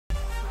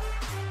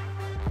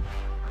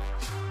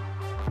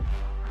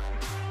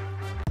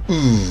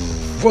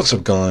What's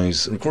up,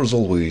 guys? And of course,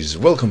 always,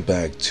 welcome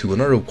back to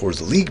another, of course,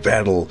 league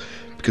battle,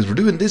 because we're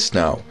doing this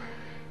now.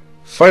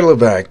 Finally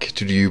back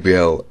to the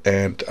UBL,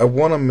 and I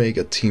want to make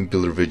a team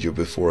builder video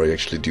before I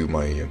actually do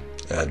my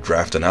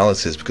draft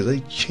analysis, because I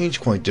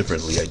changed quite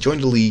differently. I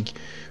joined the league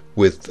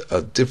with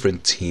a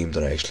different team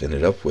that I actually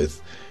ended up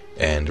with,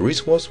 and the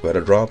reason was we had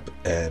a drop,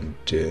 and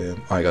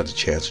I got the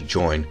chance to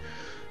join.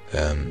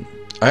 I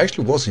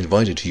actually was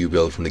invited to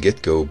UBL from the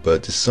get-go,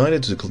 but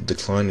decided to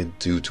decline it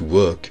due to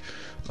work.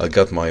 I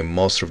got my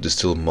Master of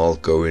Distilled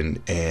Malt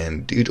going,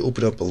 and it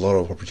opened up a lot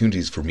of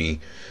opportunities for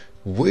me,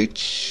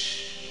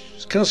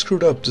 which kind of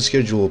screwed up the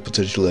schedule of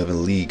potential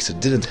 11 leagues. It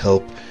didn't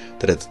help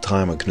that at the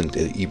time I couldn't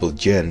Evil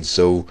Gen,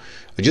 so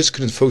I just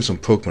couldn't focus on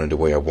Pokemon the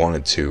way I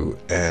wanted to,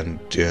 and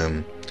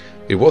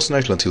it wasn't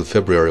actually until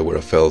February where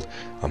I felt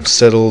I'm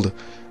settled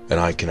and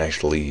I can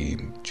actually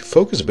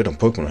focus a bit on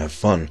Pokemon and have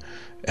fun.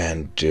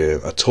 And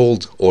I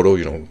told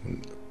Otto,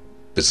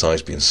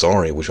 besides being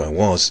sorry, which I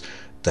was,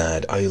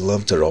 that I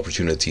loved that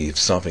opportunity if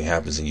something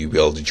happens in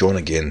UBL to join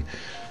again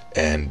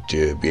and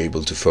be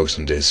able to focus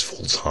on this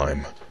full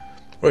time,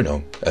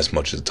 or as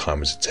much of the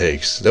time as it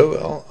takes.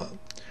 Though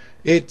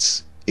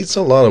it's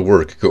a lot of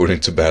work going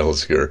into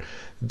battles here.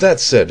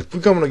 That said,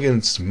 we're coming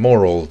against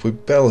Marolt. We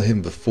battled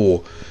him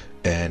before,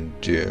 and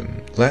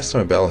last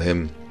time I battled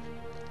him,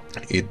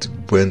 it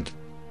went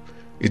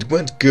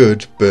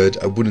good,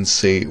 but I wouldn't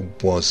say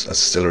it was a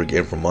stellar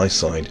game from my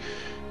side.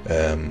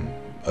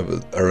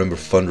 I remember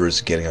Thunderous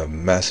getting a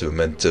massive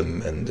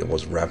momentum, and it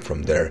was wrapped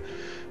from there.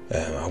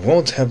 I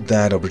won't have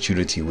that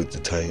opportunity with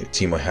the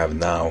team I have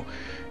now,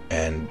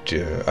 and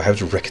I have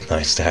to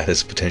recognize that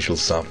as potential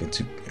something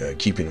to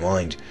keep in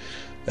mind.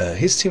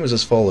 His team is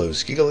as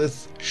follows: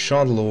 Gigalith,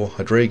 Chandelure,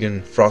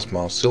 HYDREIGON,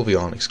 Frostmouse,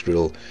 Sylveon,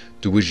 Excadrill,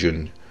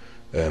 Division,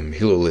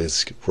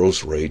 Hilolisk,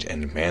 Roserade,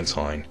 and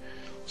Mantine.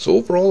 So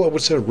overall, I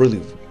would say a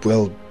really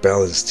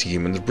well-balanced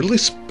team, and really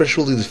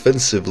especially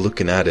defensive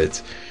looking at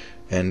it.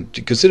 And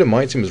consider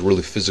my team is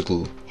really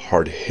physical,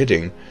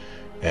 hard-hitting,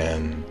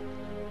 and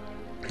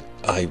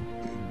I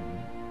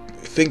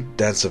think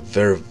that's a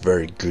very,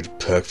 very good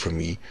perk for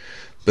me.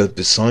 But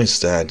besides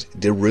that,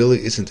 there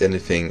really isn't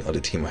anything on the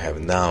team I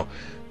have now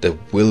that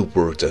will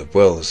work that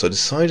well. So I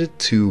decided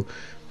to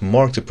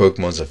mark the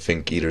Pokemons I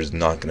think either is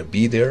not going to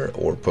be there,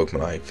 or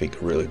Pokemon I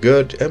think are really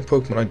good, and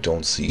Pokemon I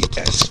don't see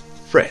as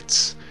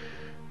threats.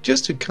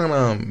 Just to kind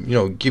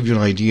of, give you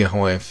an idea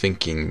how I'm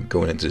thinking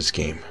going into this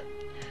game.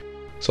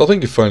 So I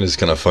think you find this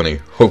kind of funny,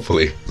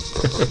 hopefully.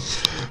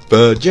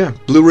 But yeah,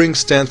 blue rings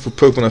stand for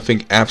Pokemon I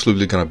think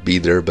absolutely gonna be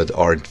there but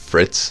aren't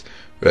threats.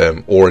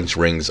 Orange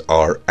rings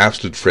are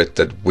absolute threat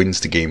that wins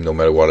the game no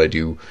matter what I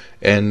do.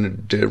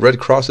 And the red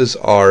crosses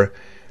are,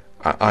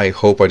 I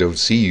hope I don't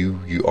see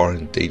you, you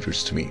aren't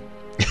dangerous to me.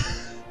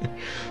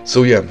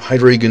 So yeah,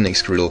 HYDREIGON,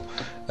 Excadrill,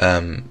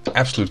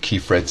 absolute key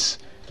threats.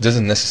 It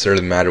doesn't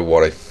necessarily matter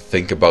what I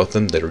think about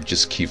them, they're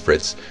just key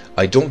threats.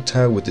 I don't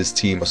have with this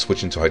team a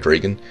switch into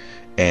HYDREIGON,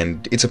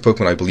 and it's a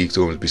Pokemon I believe is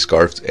going to be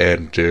scarfed,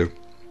 and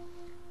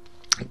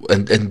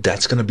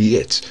that's gonna be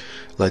it.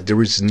 Like,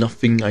 there is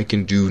nothing I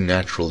can do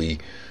naturally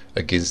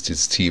against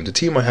this team. The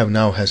team I have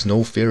now has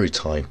no fairy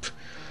type,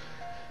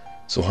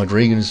 so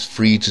HYDREIGON is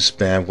free to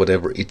spam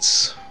whatever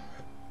its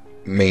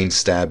main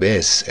stab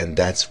is, and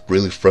that's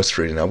really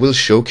frustrating. I will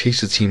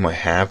showcase the team I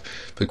have,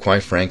 but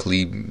quite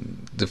frankly,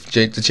 the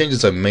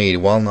changes I made,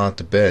 while not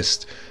the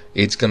best,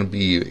 it's gonna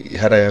be,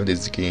 had I had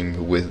this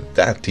game with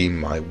that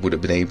team, I would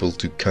have been able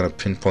to kind of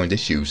pinpoint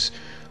issues.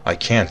 I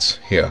can't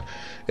here.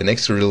 An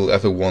Excadrill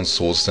FA1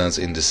 Soul Stance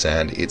in the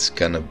sand, it's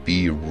gonna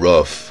be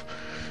rough.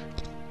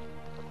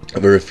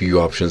 Very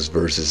few options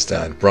versus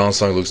that.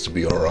 Bronzong looks to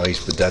be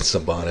alright, but that's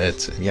about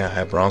it. And yeah, I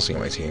have Bronzong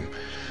on my team.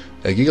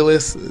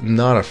 Gigalith,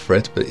 not a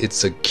threat, but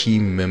it's a key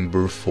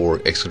member for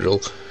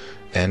Excadrill,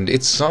 and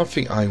it's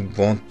something I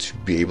want to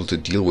be able to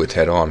deal with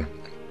head on.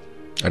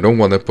 I don't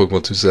want that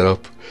Pokemon to set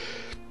up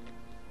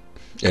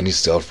any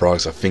Stealth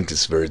Frogs. I think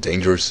it's very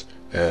dangerous.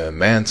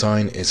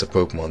 Mantine is a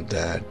Pokemon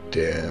that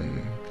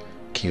can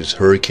use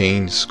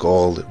Hurricane,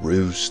 Scald,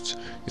 Roost.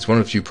 It's one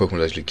of the few Pokemon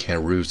that actually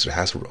can Roost. It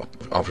has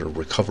option of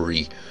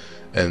recovery,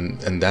 and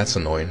that's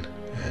annoying.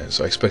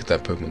 So I expect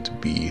that Pokemon to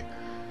be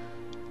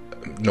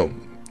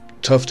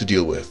tough to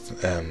deal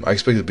with. I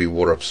expect it to be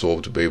Water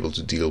Absorbed to be able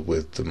to deal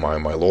with my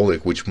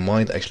Lolic, which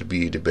might actually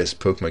be the best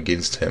Pokemon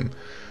against him.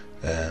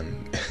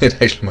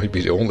 It actually might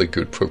be the only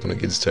good Pokemon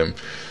against him.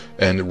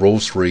 And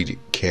Roserade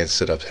can't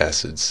set up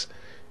hazards,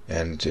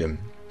 and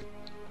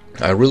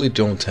I really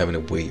don't have any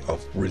way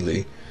of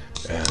really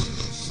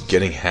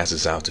getting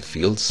hazards out the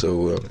field,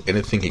 so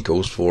anything he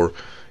goes for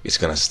is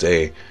gonna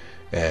stay.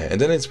 And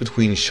then it's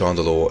between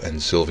Chandelure and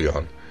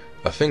Sylveon.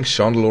 I think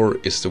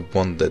Chandelure is the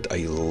one that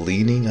I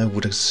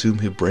would assume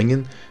he'll bring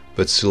in,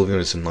 but Sylveon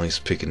is a nice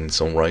pick in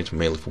its own right,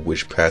 mainly for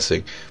Wish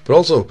passing. But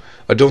also,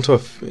 I don't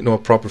have a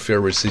proper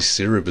fair resist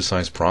zero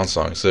besides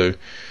Bronzong, so,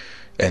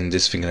 and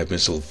this thing I've been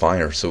still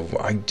fire, so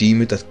I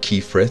deem it a key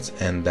threat,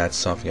 and that's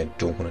something I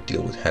don't want to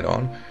deal with head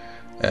on.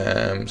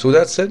 So with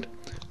that said,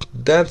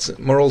 that's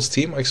Marolt's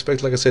team. I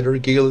expect, like I said,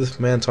 Gigalith,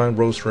 Mantine,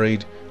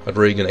 Roserade,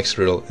 HYDREIGON,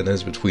 X-Riddle, and then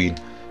it's between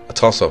a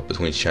toss-up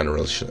between Chandler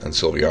and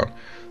Sylveon.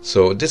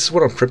 So this is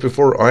what I'm prepping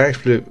for. I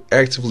actually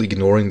actively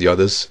ignoring the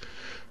others,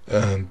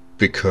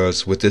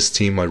 because with this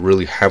team I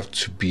really have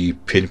to be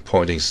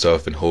pinpointing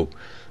stuff and hope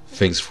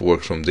things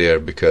work from there,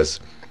 because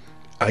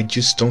I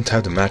just don't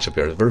have the matchup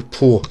here. A very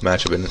poor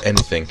matchup in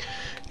anything,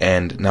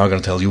 and now I'm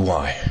gonna tell you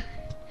why.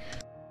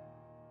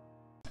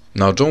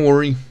 Now don't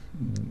worry,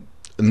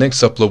 the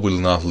next upload will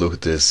not look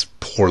this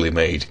poorly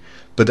made,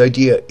 but the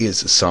idea is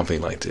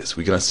something like this.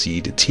 We're gonna see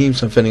the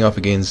teams I'm fending off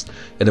against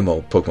and the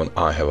Pokemon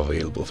I have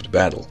available for the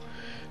battle.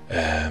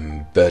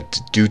 But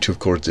due to, of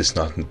course, this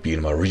not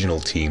being my original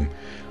team,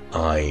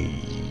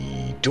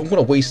 I don't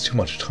want to waste too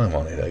much time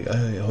on it.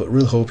 I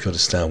really hope you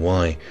understand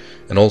why.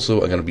 And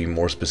also, I'm going to be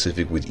more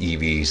specific with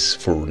EVs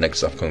for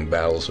next upcoming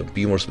battles, or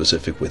be more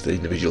specific with the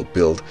individual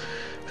build.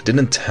 I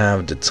didn't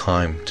have the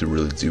time to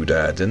really do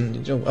that,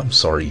 and you know, I'm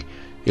sorry.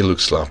 It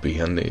looks sloppy,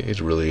 and it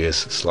really is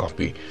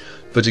sloppy.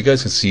 But you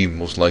guys can see,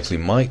 most likely,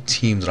 my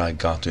team that I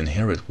got to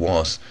inherit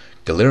was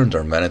Galarian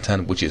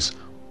Darmanitan, which is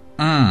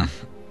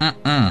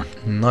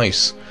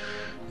nice.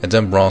 And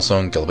then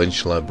Bronzong,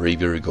 Galvantula,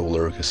 Braviary,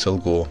 Golurk,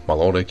 Silgo,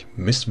 Marolt,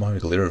 Mr. Mime,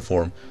 Galarian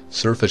Form,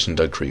 Surfish, and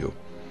Dugtrio.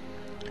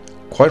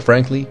 Quite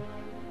frankly,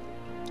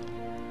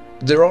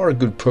 there are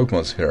good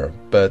Pokemons here,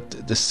 but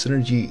the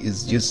synergy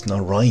is just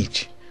not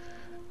right.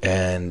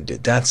 And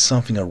that's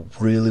something I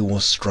really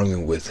was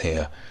struggling with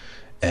here.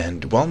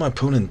 And while my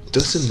opponent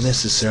doesn't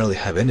necessarily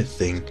have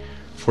anything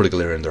for the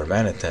Galarian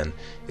Darmanitan,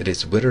 it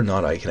is whether or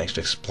not I can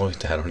actually exploit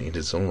that in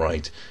its own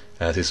right,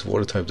 as his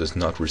water type does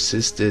not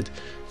resist it.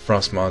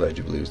 Frostmoth, I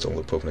do believe, is the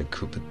only Pokemon that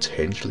could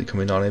potentially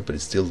come in on it, but it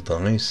still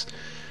dies.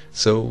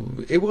 So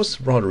it was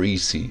rather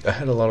easy. I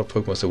had a lot of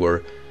Pokemon that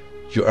were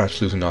you're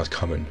absolutely not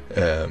coming.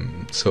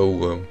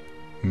 Mr.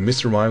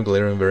 Mime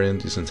Galarian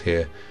variant isn't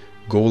here.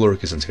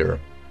 Golurk isn't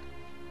here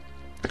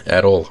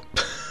at all.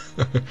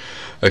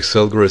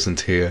 Excelgor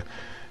isn't here.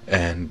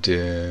 And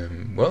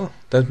well,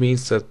 that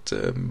means that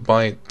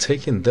by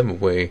taking them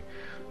away,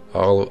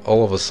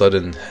 all of a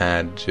sudden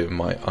had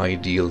my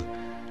ideal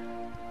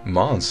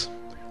Mons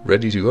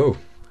ready to go.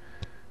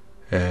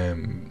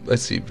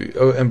 Let's see.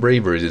 Oh, and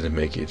Bravery didn't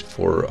make it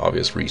for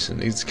obvious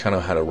reason. It's kind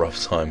of had a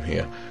rough time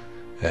here.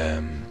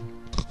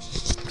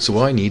 So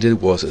what I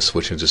needed was a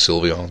switch into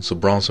Sylveon. So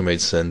Bronzong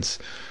made sense.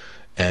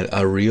 And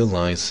I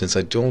realized, since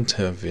I don't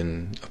have a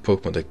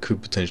Pokemon that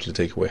could potentially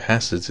take away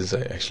hazards, since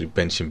I actually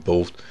mentioned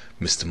both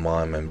Mr.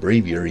 Mime and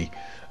Braviary,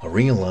 I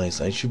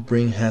realized I should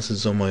bring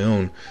hazards on my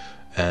own,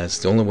 as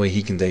the only way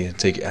he can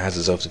take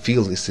hazards off the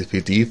field is if he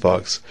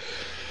defogs.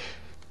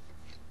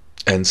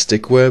 And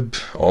Stickweb,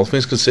 all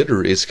things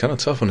considered, is kind of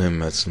tough on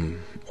him, as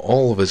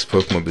all of his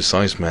Pokemon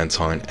besides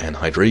Mantine and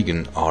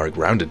HYDREIGON are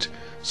grounded.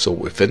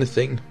 So if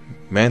anything,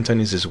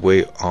 Mantine is his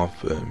way of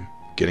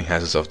getting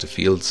hazards off the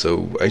field,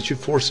 so I should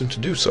force him to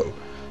do so.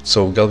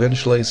 So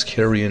Galvantula is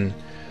carrying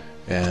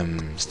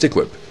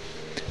Stickweb.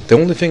 The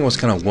only thing I was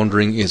kind of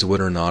wondering is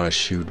whether or not I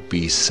should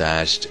be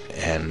Sashed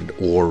and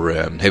or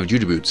Heavy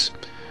Duty Boots.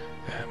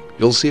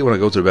 You'll see when I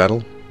go to the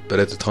battle, but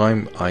at the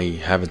time I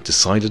haven't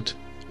decided.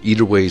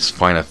 Either way is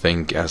fine, I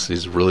think, as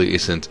it really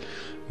isn't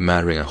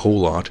mattering a whole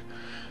lot.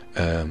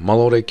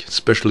 Marolt,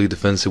 especially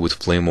defensive with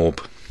Flame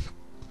Orb.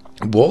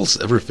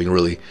 Walls everything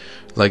really.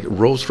 Like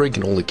Rose Ray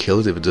can only kill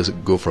it if it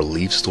doesn't go for a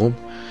Leaf Storm,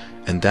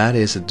 and that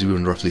is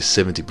doing roughly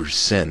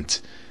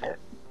 70%.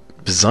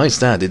 Besides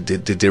that,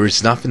 there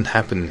is nothing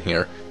happening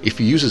here. If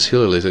he uses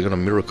Healer List, they're gonna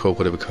Mirror Coat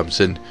whatever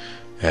comes in.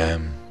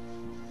 And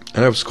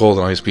I was called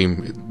an Ice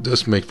Beam. It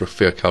does make for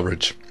fair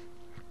coverage.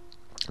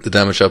 The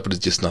damage output is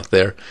just not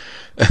there,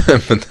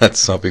 but that's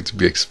something to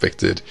be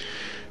expected.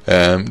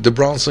 The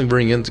Bronzong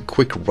bring in a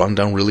quick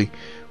rundown really.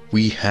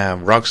 We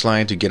have Rock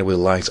Slide to get away the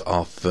lights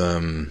off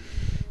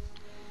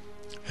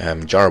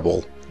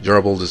Jaraball.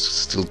 Jaraball does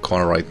still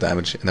corner right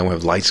damage, and then we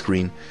have Light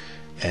Screen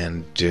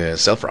and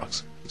Self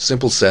Rocks.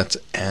 Simple set,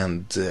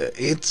 and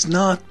it's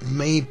not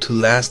made to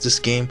last this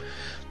game.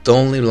 The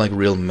only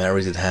real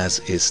merit it has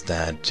is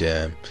that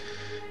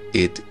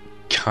it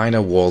kind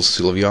of walls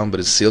Sylveon, but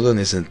if Sylveon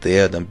isn't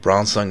there, then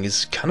Bronzong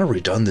is kind of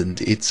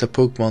redundant. It's a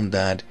Pokemon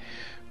that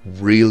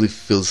really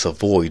fills a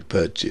void,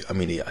 but I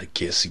mean, I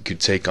guess you could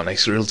take on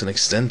X-Riddle to an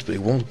extent, but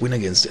it won't win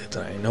against it,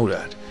 I know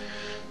that.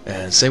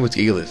 And same with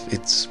Gigalith.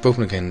 It's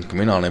Pokemon can come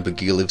in on it, but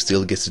Gigalith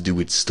still gets to do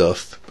its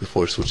stuff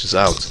before it switches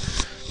out.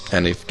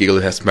 And if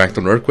Gigalith has smacked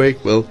on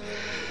Earthquake, well,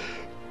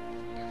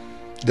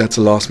 that's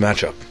a lost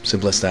matchup.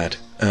 Simple as that.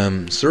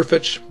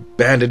 Surfetch,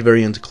 Bandit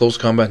variant, Close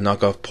Combat,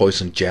 Knockoff,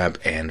 Poison, Jab,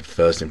 and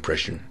First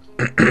Impression.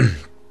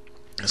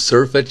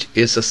 Surfetch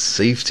is a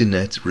safety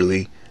net,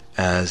 really,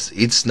 as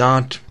it's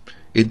not...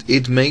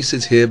 It makes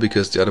it here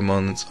because the other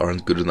ones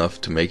aren't good enough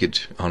to make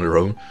it on their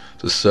own.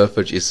 So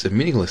Surfetch is a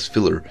meaningless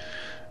filler.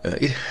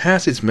 It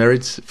has its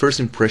merits. First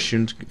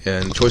Impression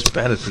and Choice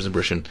Bandit First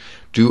Impression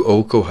do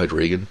Oko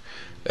HYDREIGON.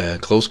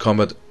 Close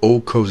Combat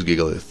Oko's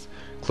Gigalith.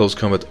 Close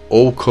Combat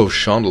Oko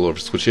Chandelure,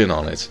 switch in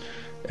on it.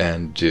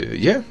 And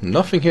yeah,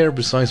 nothing here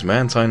besides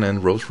Mantine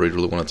and Roserade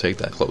really want to take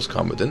that close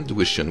combat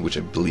intuition, which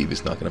I believe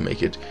is not going to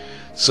make it.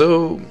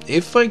 So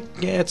if I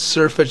get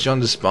Surfetch on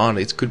the spot,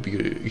 it could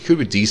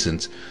be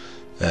decent,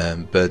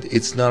 but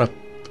it's not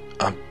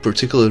a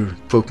particular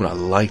Pokemon I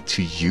like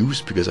to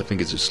use because I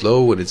think it's too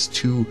slow and it's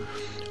too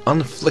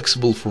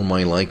unflexible for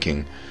my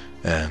liking.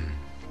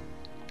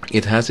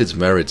 It has its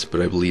merits,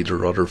 but I believe there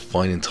are other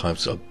fighting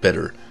types are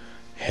better.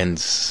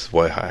 Hence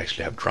why I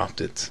actually have dropped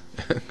it.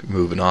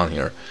 Moving on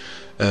here.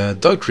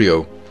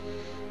 Dugtrio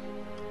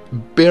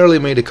barely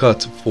made a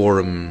cut for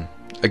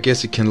I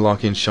guess it can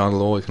lock in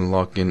Chandelure, it can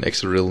lock in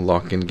Exoril,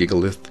 lock in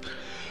Gigalith,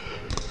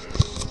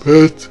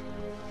 but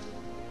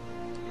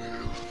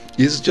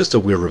it's just a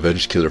weird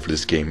revenge killer for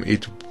this game.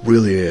 It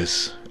really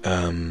is.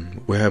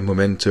 We have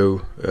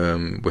Memento,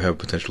 we have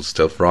potential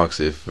Stealth Rocks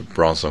if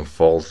Bronzong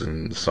falls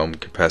in some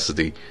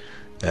capacity,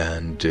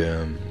 and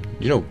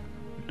you know,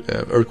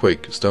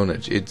 Earthquake, Stone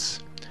Edge.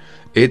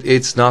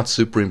 It's not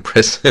super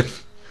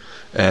impressive.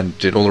 And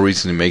the only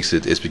reason it makes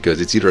it is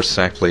because it's either a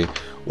sack play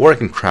or I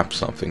can crap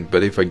something.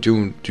 But if I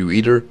do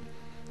either,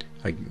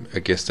 I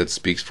guess that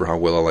speaks for how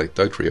well I like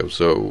Dugtrio.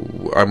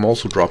 So I'm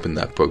also dropping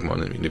that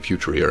Pokemon in the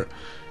future here,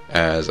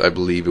 as I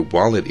believe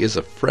while it is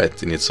a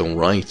threat in its own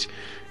right,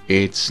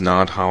 it's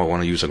not how I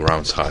want to use a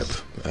ground type.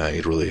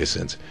 It really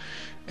isn't.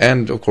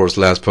 And of course,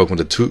 last Pokemon,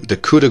 the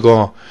coup de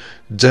grace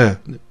de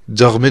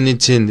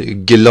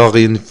Darmanitan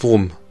Galarian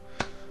form.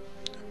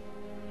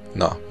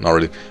 No, not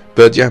really.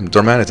 But yeah,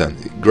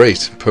 Darmanitan,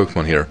 great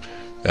Pokemon here.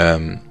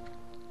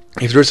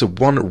 If there's a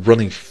one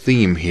running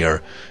theme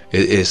here,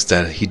 it is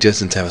that he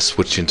doesn't have a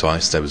switch into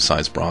Ice type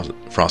besides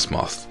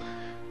Frostmoth,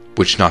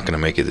 which is not going to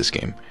make it this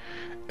game.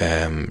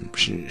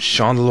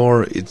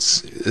 Chandelure,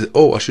 it's...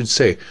 oh, I should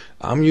say,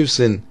 I'm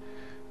using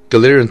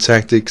Galarian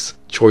Tactics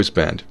Choice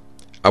Band.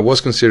 I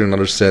was considering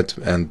another set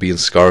and being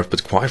Scarf,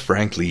 but quite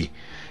frankly,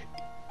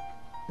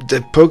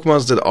 the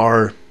Pokemons that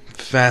are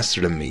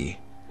faster than me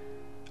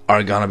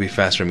are gonna be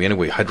faster than me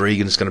anyway.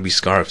 Hydreigon is gonna be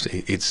Scarfed.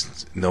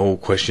 It's no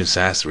questions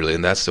asked really,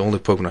 and that's the only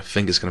Pokemon I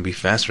think is gonna be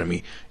faster than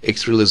me.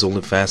 Extril is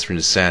only faster in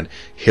the sand.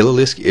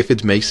 Hillelisk, if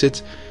it makes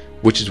it,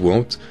 which it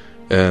won't,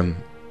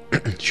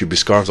 should be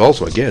Scarfed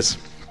also, I guess.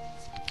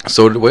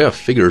 So the way I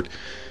figured,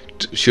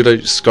 should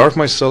I Scarf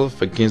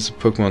myself against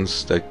the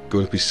Pokemons that are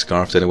going to be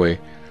Scarfed anyway?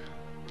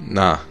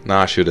 Nah,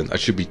 I shouldn't. I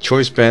should be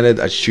Choice Banded.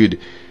 I should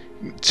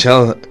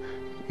tell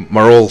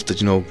Marolt that,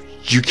 you know,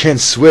 you can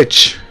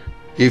switch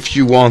if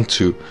you want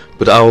to,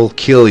 but I will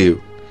kill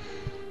you.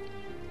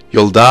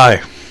 You'll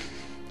die,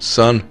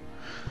 son.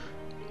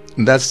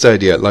 And that's the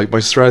idea. Like, my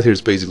strat here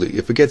is basically,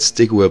 if I get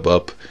Stick Web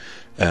up,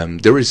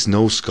 there is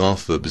no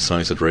Scarfer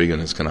besides Hydreigon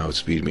that's gonna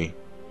outspeed me.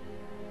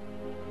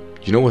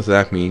 You know what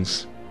that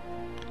means?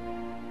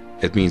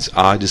 It means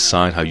I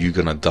decide how you're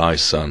gonna die,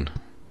 son.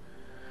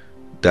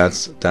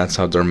 That's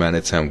how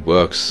Darmanitan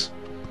works.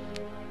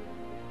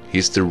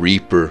 He's the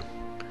Reaper.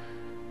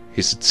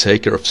 He's the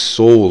taker of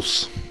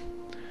souls.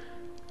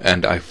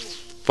 And I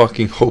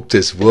fucking hope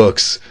this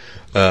works.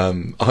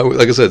 Like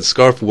I said,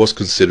 Scarf was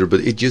considered, but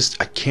it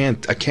just I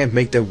can't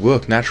make that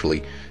work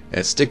naturally.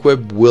 Stick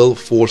Web will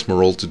force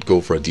Marolt to go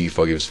for a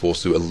defog if it's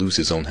forced to, and lose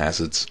his own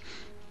hazards.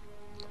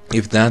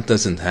 If that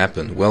doesn't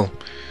happen, well,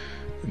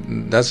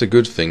 that's a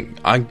good thing.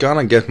 I'm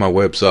gonna get my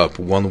webs up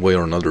one way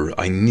or another.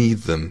 I need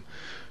them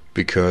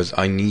because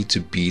I need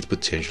to beat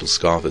potential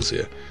Scarfers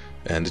here.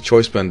 And the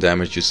Choice Band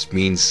damage just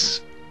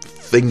means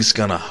things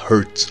gonna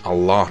hurt a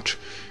lot.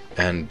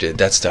 And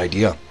that's the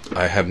idea.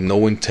 I have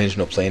no intention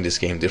of playing this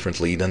game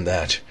differently than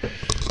that.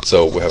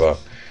 So we have a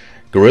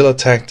Guerrilla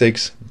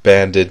Tactics,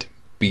 Banded,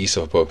 Beast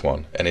of a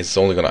Pokemon, and it's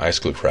only gonna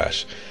Icicle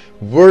Crash.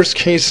 Worst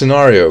case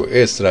scenario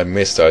is that I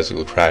missed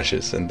Icicle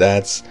Crashes, and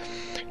that's,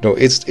 you know,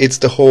 it's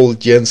the whole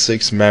Gen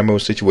 6 Mamo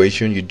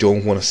situation. You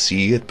don't want to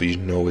see it, but you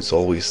know it's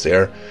always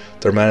there.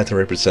 Darmanitan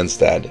represents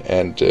that,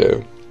 and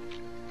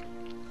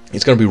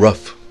it's gonna be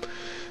rough.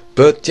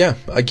 But yeah,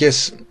 I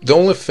guess the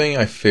only thing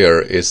I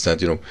fear is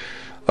that, you know,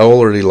 I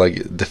already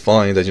like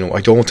defined that, you know, I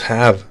don't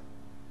have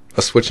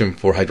a switch in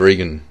for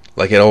Hydreigon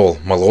like at all.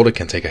 My Loda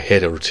can take a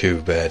hit or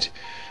two, but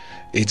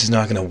it's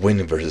not gonna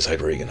win versus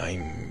Hydreigon.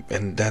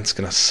 And that's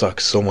gonna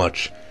suck so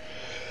much.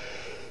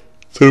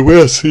 So the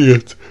way I see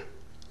it,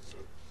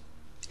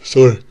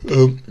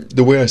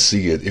 the way I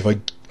see it, if I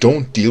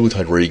don't deal with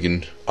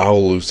Hydreigon,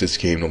 I'll lose this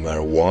game no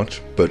matter what.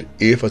 But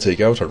if I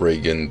take out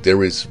Hydreigon,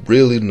 there is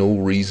really no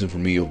reason for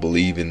me of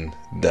believing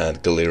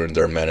that Galarian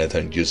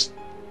Darmanitan just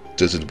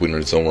doesn't win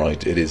on its own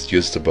right. It is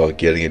just about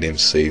getting it in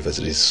safe, as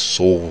it is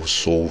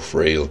so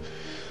frail.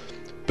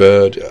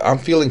 But I'm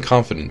feeling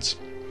confident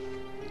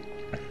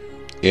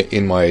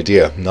in my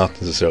idea, not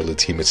necessarily the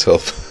team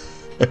itself.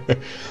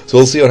 So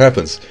we'll see what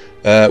happens.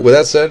 With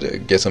that said, I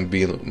guess I'm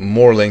being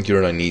more lengthier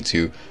than I need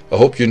to. I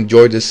hope you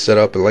enjoyed this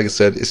setup, and like I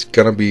said, it's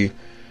gonna be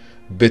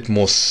a bit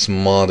more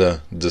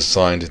smarter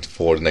designed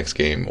for the next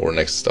game or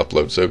next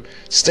upload, so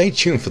stay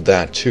tuned for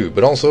that too.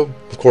 But also,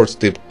 of course,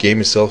 the game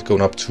itself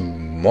going up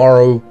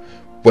tomorrow,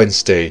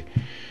 Wednesday,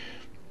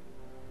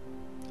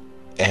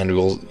 and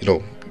we'll, you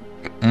know,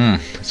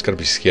 It's gonna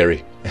be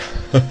scary.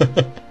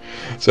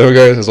 So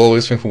guys, as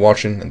always, thanks for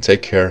watching and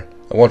take care.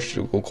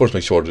 Of course,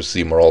 make sure to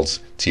see Marolt's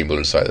team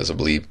builder side, as I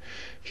believe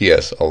he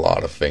has a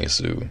lot of things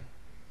to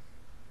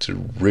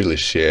really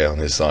share on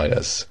his side.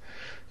 As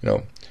you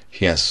know,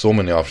 he has so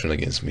many options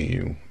against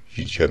me.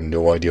 You have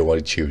no idea what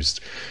he chooses.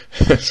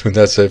 So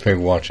that's it. Thanks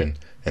for watching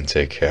and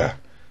take care.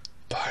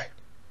 Bye.